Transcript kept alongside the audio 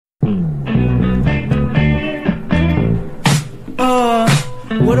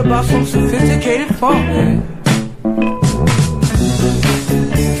What about some sophisticated funk, man?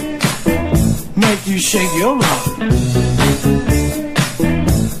 Make you shake your rock.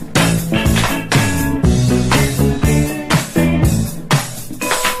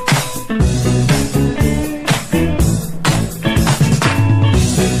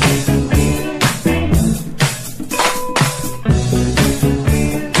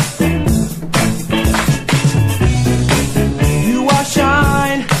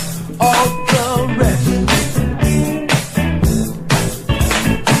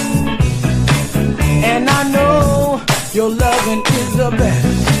 Your loving is the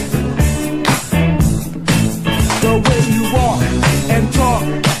best. The way you walk and talk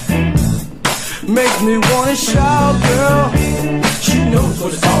makes me wanna shout, girl. She knows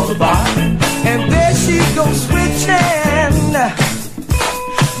what it's all about. And there she goes switching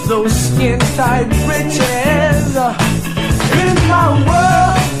those skin tight britches. In my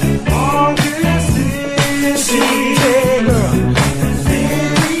world, all this is city girl.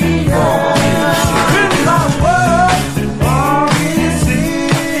 City girl. In my world.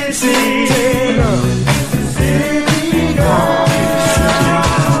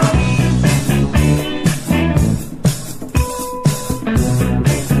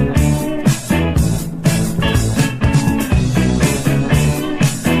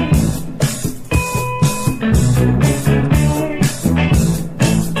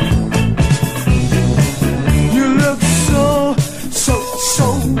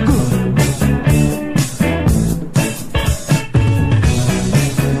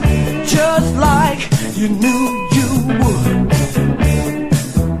 You knew you would.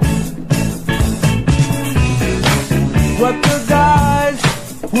 What the guys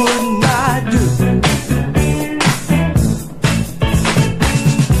would not do.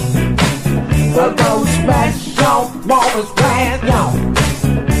 But those smash-on moments brand on.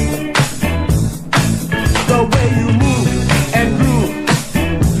 The way you move and groove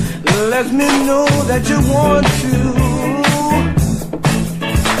lets me know that you want to.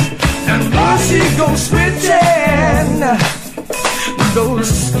 She goes switching those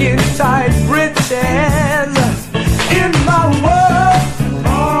skin tight britches. In my world,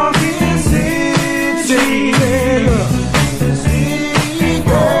 all this is city girl. City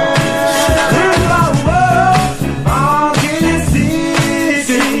girl. In my world, all this is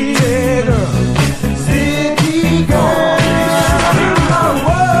city girl. City girl. In my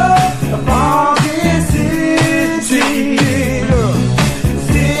world, all this is city girl.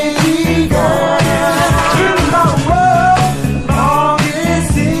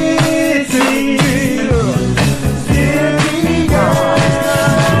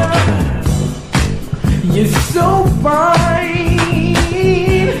 You're so fine.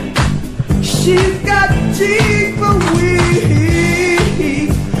 She's got teeth for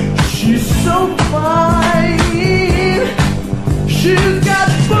weeds. She's so fine. She's got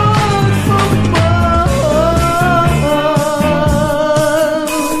bones for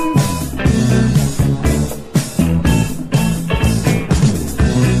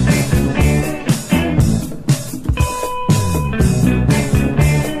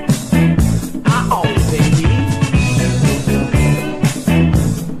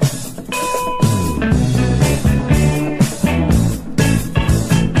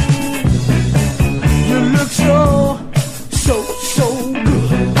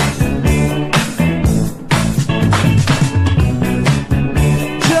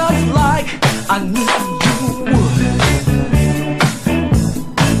I knew you would.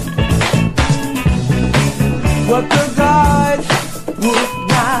 What the guys would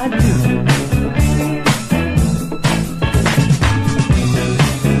not do.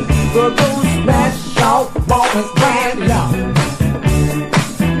 But those smash-out moments brand young.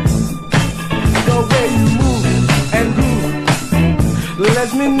 The way you move and groove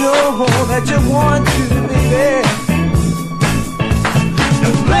lets me know that you want to.